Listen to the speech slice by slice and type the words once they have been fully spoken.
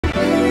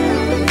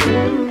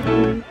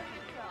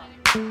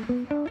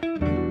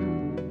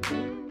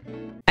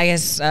I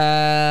guess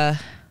the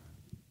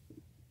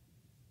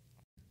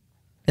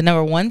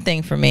number one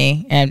thing for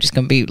me, and I'm just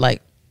gonna be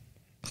like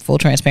full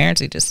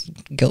transparency, just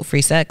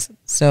guilt-free sex.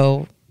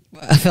 So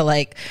I feel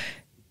like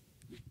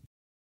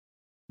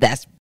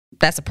that's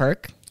a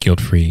perk.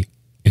 Guilt-free,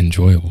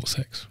 enjoyable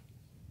sex.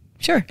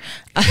 Sure.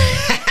 But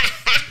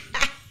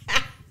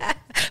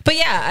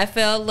yeah, I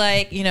feel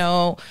like, you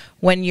know,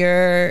 when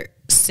you're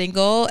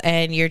single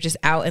and you're just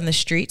out in the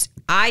streets,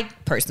 I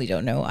personally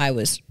don't know. I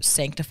was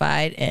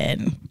sanctified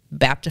and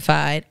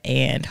baptified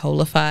and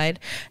holified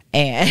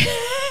and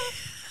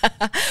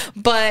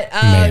but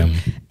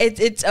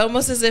it's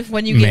almost as if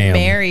when you get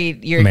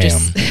married, you're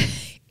just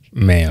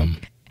ma'am.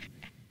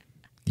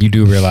 You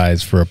do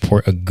realize for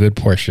a good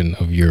portion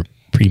of your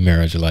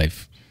pre-marriage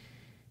life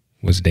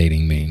was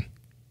dating me.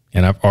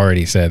 And I've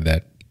already said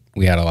that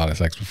we had a lot of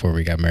sex before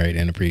we got married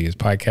in a previous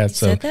podcast. You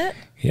said that?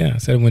 Yeah, I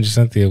said when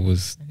Cynthia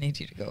was I need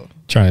you to go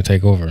trying to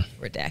take over.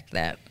 Redact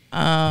that.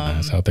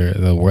 It's out there.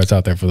 The word's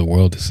out there for the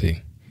world to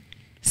see.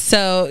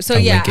 So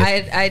yeah,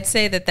 I'd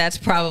say that's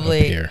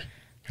probably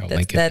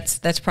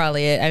that's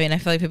probably it. I mean, I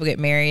feel like people get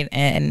married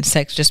and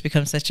sex just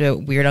becomes such a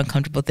weird,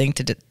 uncomfortable thing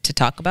to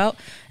talk about,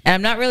 and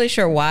I'm not really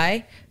sure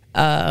why.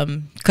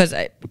 Because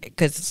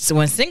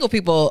when single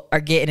people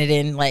are getting it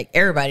in, like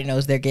everybody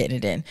knows they're getting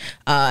it in,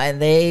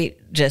 and they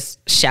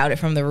just shout it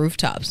from the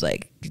rooftops.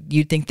 Like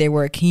you'd think they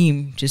were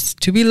Akeem, just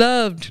to be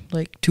loved,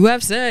 like to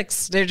have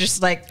sex. They're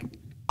just like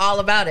all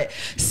about it.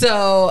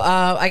 So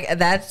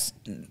that's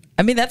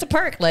a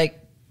perk. Like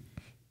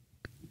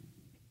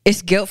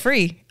it's guilt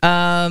free. You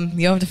don't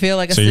have to feel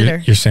like a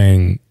sinner. You're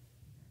saying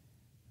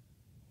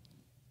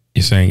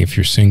if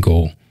you're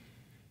single.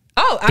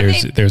 Oh,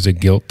 there's a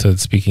guilt to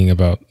speaking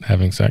about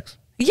having sex.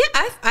 Yeah,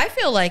 I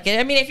feel like it.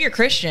 I mean, if you're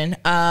Christian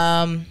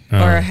or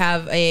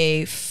have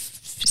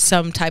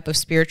some type of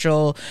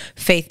spiritual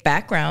faith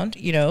background,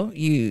 you know,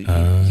 you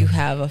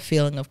have a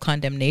feeling of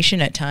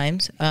condemnation at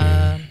times.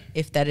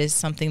 If that is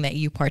something that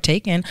you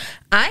partake in,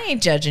 I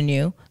ain't judging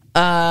you.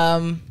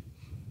 I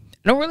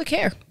don't really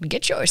care.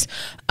 Get yours.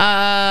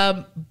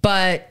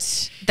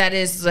 But that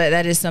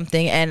is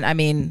something, and I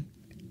mean,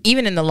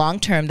 even in the long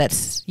term,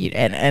 that's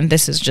and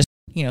this is just,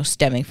 you know,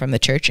 stemming from the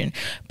church and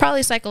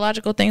probably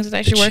psychological things that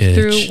I should work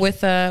through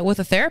with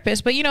a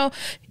therapist. But you know,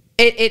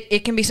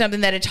 it can be something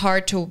that it's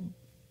hard to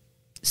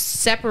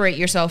separate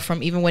yourself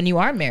from even when you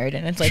are married,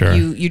 and it's like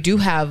you do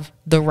have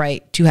the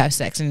right to have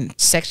sex, and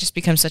sex just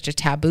becomes such a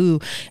taboo.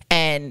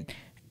 And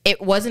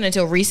it wasn't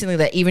until recently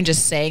that even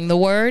just saying the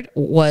word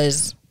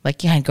was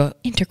like, yeah, and go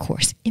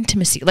intercourse,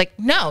 intimacy. Like,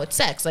 no, it's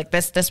sex. Like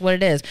that's what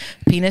it is.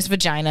 Penis,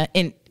 vagina,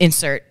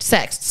 insert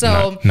sex.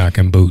 So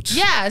knocking boots.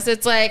 Yeah, so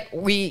it's like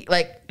we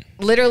like.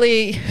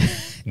 Literally,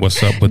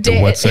 what's up with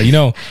the what's up? You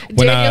know,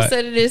 when Daniel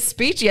said in his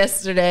speech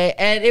yesterday,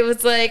 and it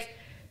was like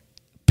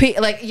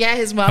yeah,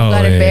 his mom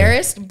got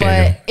embarrassed,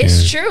 but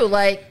it's true.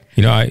 Like,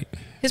 you know,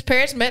 his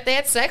parents met, they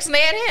had sex, and they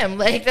had him.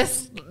 Like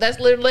that's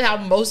literally how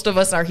most of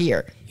us are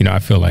here. You know, I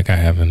feel like I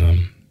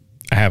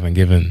haven't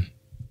given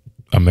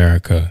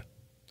America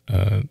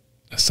a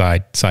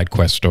side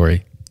quest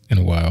story in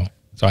a while,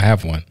 so I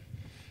have one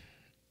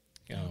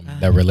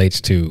that relates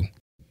to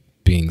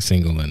being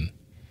single and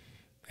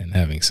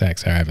having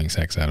sex, or having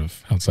sex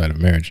outside of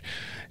marriage.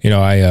 You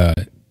know, I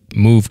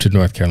moved to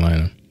North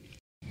Carolina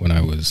when I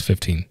was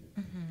 15.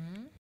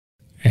 Mm-hmm.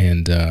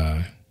 And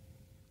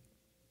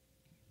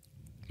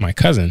my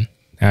cousin,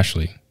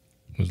 Ashley,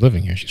 was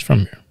living here. She's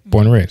from here,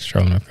 born and raised,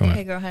 Charlotte, North Carolina.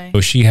 Hey, girl, hey. So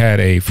she had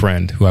a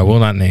friend who I will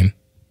not name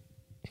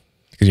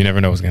because you never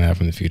know what's going to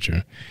happen in the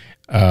future.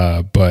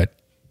 But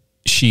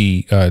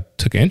she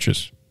took an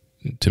interest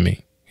to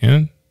me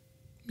and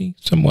me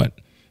somewhat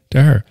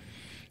to her.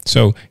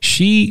 So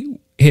she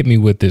hit me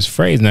with this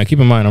phrase. Now, keep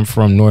in mind, I'm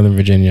from Northern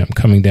Virginia. I'm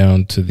coming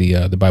down to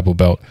the Bible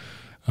Belt,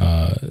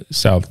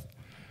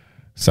 southeast,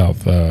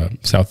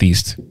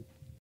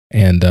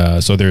 and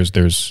so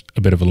there's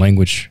a bit of a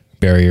language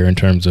barrier in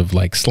terms of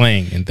like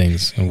slang and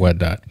things and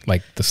whatnot.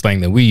 Like the slang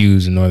that we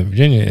use in Northern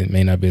Virginia, it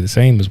may not be the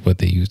same as what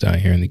they use down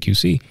here in the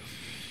QC.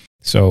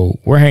 So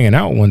we're hanging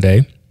out one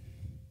day,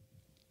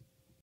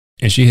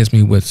 and she hits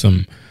me with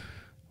some,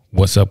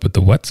 "What's up with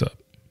the what's up?"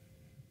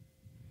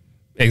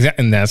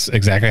 And that's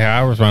exactly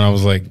how I responded. I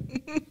was like,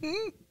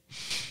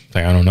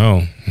 I don't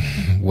know.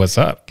 What's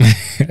up?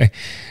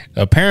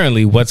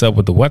 Apparently, what's up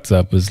with the what's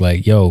up is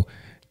like, yo,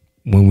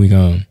 when we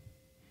gonna,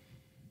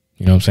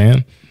 you know what I'm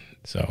saying?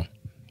 So,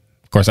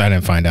 of course, I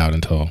didn't find out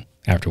until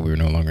after we were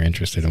no longer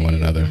interested in one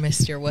another. You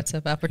missed your what's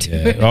up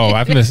opportunity. Yeah. Oh,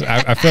 I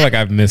feel like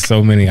I've missed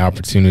so many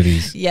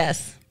opportunities.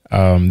 Yes.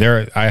 I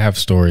have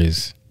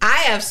stories.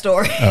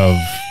 Of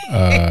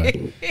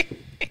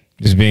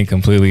just being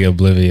completely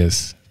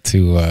oblivious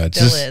to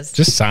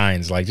just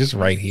signs, like just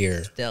right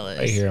here,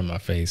 right here in my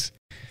face.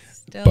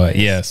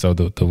 Yeah, so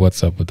the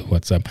what's up with the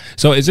what's up.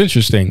 So it's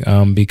interesting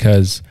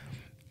because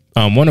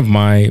one of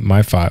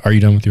my five. Are you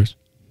done with yours?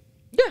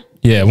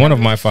 Yeah. One of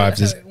my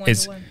fives is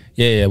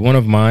one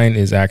of mine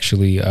is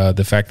actually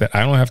the fact that I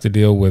don't have to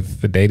deal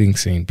with the dating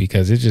scene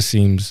because it just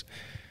seems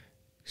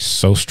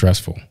so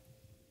stressful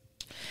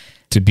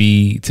to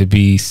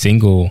be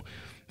single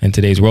in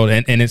today's world.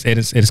 And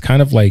it's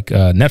kind of like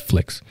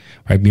Netflix,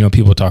 right? You know,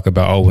 people talk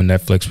about, when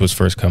Netflix was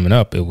first coming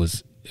up, it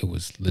was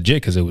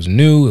legit because it was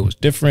new, it was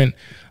different.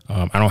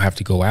 I don't have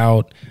to go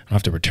out, I don't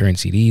have to return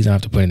CDs, I don't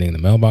have to put anything in the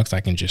mailbox,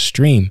 I can just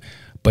stream.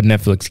 But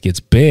Netflix gets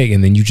big,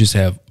 and then you just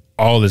have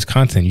all this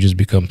content. You just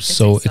become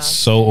it's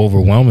so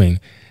overwhelming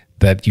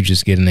that you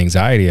just get an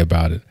anxiety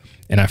about it.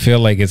 And I feel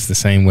like it's the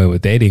same way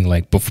with dating.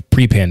 Like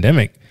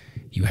pre-pandemic,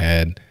 you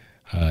had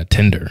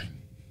Tinder,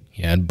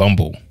 you had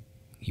Bumble,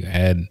 you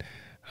had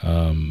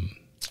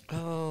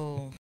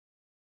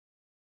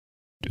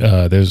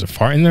there's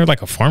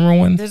like a farmer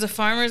one. There's a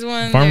farmer's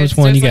one. There's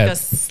you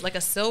got like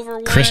a silver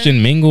one.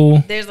 Christian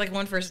Mingle. There's like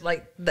one for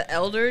like the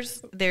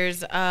elders.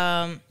 There's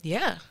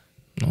yeah.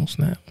 Oh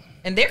snap.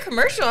 And they're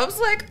commercial. I was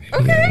like,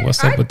 okay. Yeah,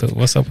 what's up with the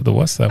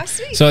WhatsApp? I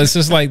see. So it's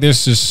just like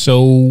there's just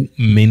so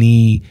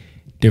many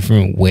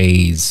different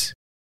ways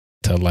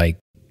to like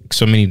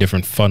so many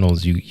different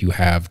funnels you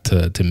have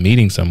to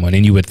meeting someone,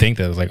 and you would think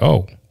that it's like,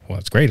 oh, well,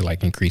 it's great. It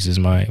like increases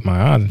my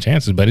odds and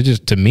chances, but it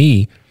just, to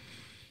me,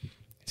 it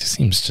just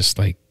seems just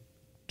like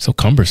so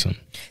cumbersome.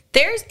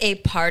 There's a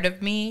part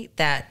of me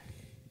that,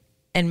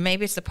 and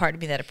maybe it's the part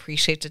of me that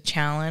appreciates a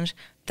challenge,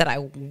 that I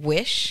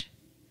wish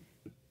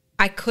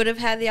I could have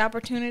had the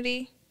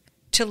opportunity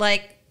to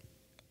like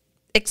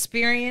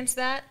experience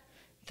that.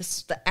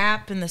 The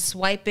app and the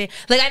swiping.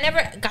 Like I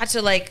never got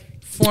to like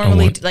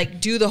formally like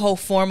do the whole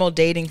formal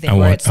dating thing. I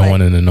want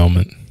an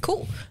annulment.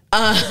 Cool.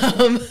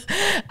 That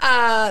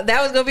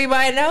was gonna be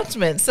my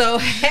announcement. So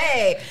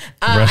hey,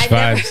 Rush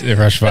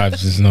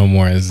Vibes is no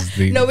more.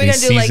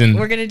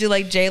 We're gonna do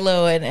like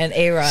J-Lo and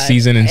A-Rod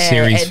season and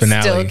series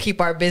finale. Still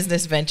keep our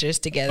business ventures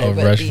together,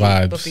 but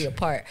be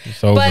apart.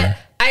 It's over. But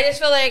I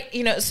just feel like,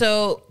 you know,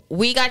 so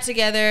we got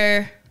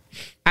together.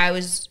 I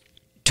was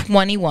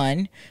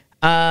 21.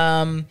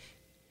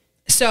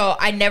 So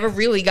I never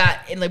really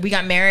we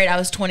got married. I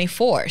was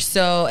 24.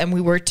 So, and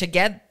we were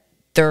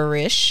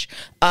together-ish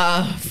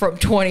from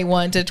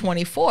 21 to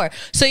 24.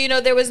 So, you know,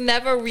 there was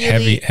never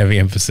really heavy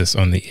emphasis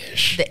on the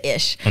ish. The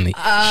ish. On the ish.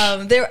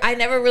 I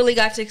never really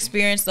got to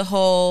experience the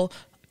whole,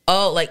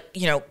 like,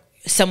 you know,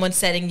 someone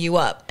setting you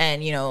up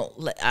and, you know,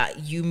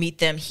 you meet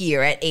them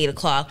here at 8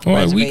 o'clock.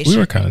 Well, we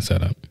were kind of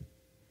set up.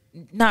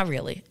 Not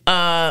really.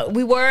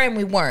 We were and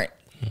we weren't.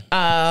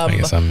 I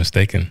guess I'm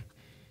mistaken.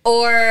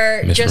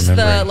 Or just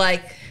the,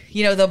 like,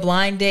 you know, the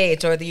blind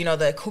dates, or the, you know,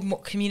 the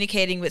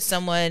communicating with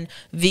someone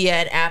via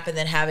an app and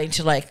then having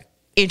to like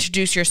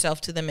introduce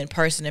yourself to them in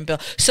person and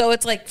build. So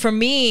it's like, for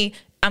me,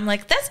 I'm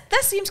like,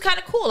 that seems kind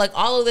of cool. Like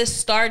all of this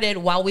started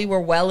while we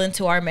were well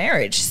into our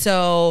marriage.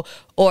 So,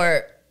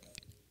 or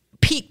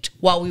peaked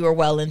while we were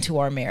well into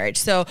our marriage.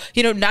 So,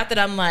 you know, not that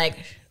I'm like,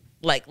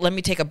 let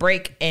me take a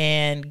break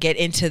and get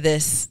into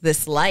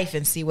this life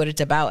and see what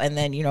it's about, and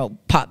then, you know,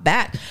 pop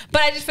back.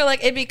 But I just feel like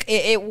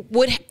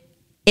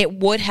it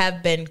would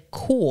have been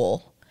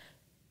cool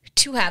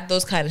to have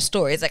those kind of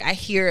stories. Like I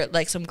hear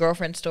like some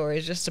girlfriend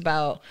stories just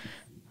about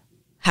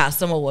how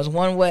someone was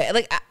one way.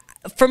 Like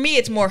for me,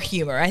 it's more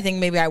humor. I think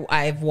maybe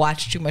I've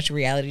watched too much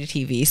reality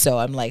TV, so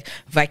I'm like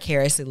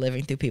vicariously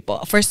living through people.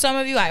 For some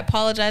of you, I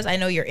apologize. I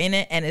know you're in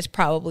it, and it's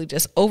probably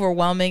just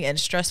overwhelming and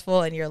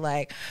stressful. And you're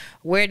like,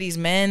 "Where are these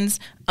men's?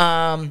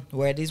 Where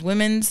are these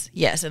women's?"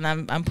 Yes, and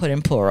I'm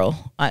putting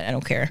plural. I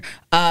don't care.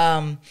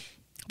 But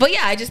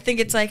yeah, I just think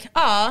it's like,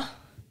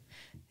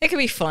 it could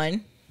be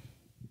fun.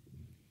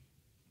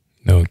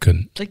 No, it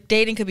couldn't. Like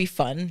dating could be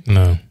fun.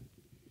 No,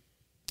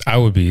 I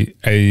would be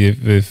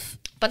if.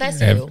 But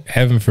that's you.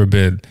 Heaven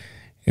forbid,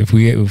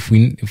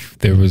 if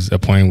there was a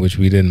point in which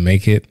we didn't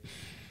make it,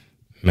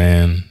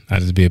 man,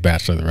 I'd just be a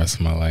bachelor the rest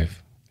of my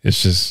life.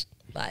 It's just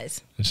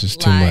lies. It's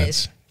just too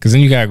much. Because then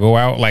you gotta go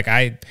out. Like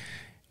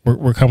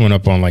we're coming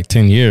up on like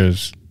 10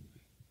 years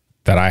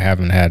that I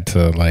haven't had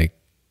to like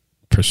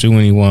pursue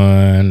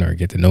anyone or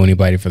get to know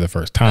anybody for the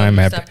first time.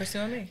 Stop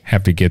pursuing me.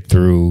 Have to get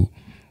through.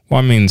 Well,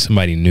 I mean,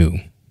 somebody new,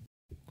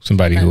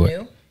 somebody who.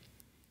 New.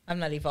 I'm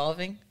not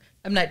evolving.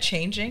 I'm not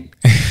changing.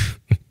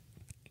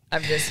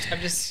 I'm just.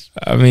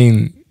 I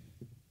mean,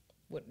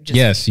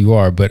 yes, you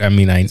are, but I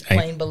mean,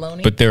 plain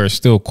baloney. But there are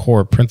still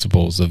core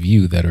principles of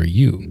you that are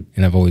you,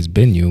 and have always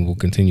been you, and will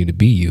continue to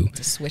be you.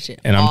 To switch it.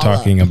 And I'm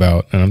talking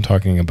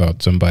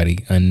about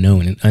somebody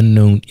unknown, an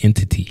unknown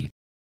entity.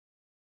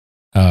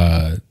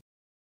 And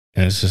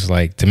it's just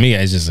like, to me,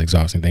 it's just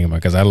exhausting thinking about,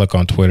 because I look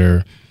on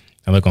Twitter,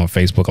 I look on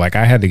Facebook. Like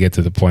I had to get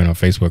to the point on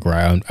Facebook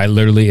where I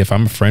literally, if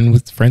I'm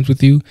friends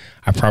with you,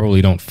 I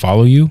probably don't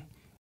follow you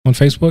on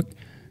Facebook,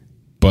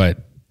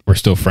 but we're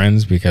still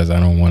friends because I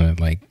don't want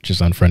to like just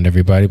unfriend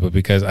everybody, but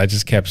because I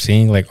just kept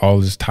seeing like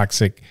all this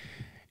toxic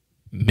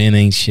men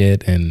ain't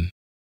shit, and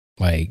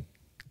like,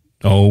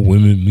 oh,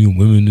 women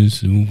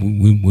this,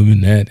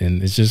 women that,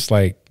 and it's just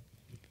like,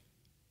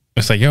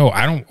 it's like, yo,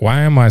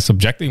 why am I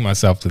subjecting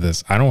myself to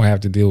this? I don't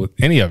have to deal with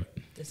any of it.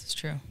 This is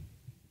true.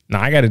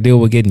 Now I got to deal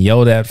with getting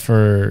yelled at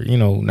for, you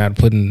know, not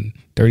putting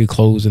dirty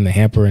clothes in the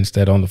hamper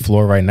instead on the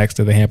floor right next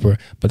to the hamper,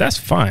 but that's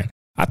fine.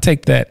 I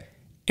take that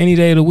any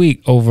day of the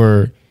week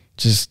over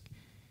just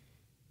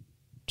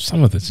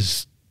some of the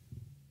just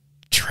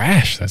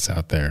trash that's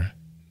out there.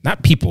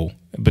 not people,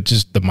 but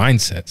just the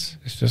mindsets.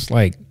 It's just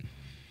like,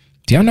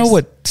 do y'all know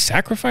what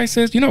sacrifice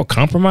is? You know what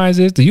compromise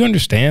is? Do you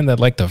understand that,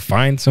 like, to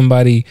find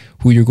somebody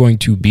who you're going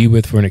to be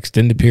with for an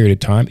extended period of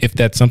time, if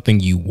that's something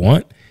you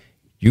want,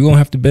 you're going to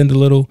have to bend a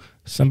little.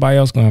 Somebody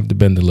else going to have to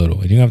bend a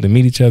little. And you're going to have to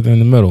meet each other in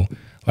the middle.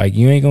 Like,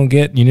 you're not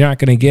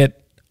going to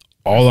get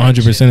all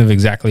 100% of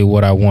exactly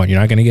what I want. You're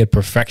not going to get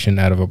perfection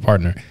out of a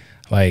partner.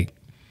 Like,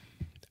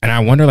 and I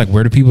wonder, like,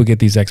 where do people get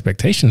these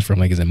expectations from?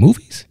 Like, is it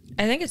movies?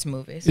 I think it's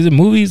movies. Is it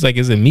movies? Like,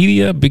 is it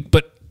media?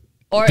 But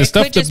or the it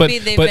stuff could just be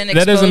they've been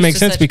that doesn't make exposed to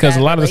sense such because a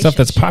bad lot of the stuff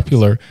that's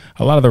popular,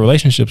 a lot of the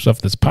relationship stuff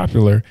that's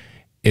popular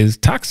is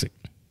toxic.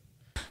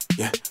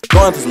 Yeah,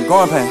 going through some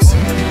growing pains.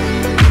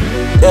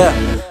 Yeah,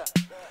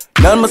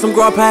 nothing but some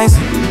growing pains.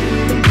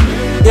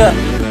 Yeah,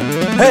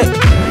 hey,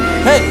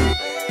 hey.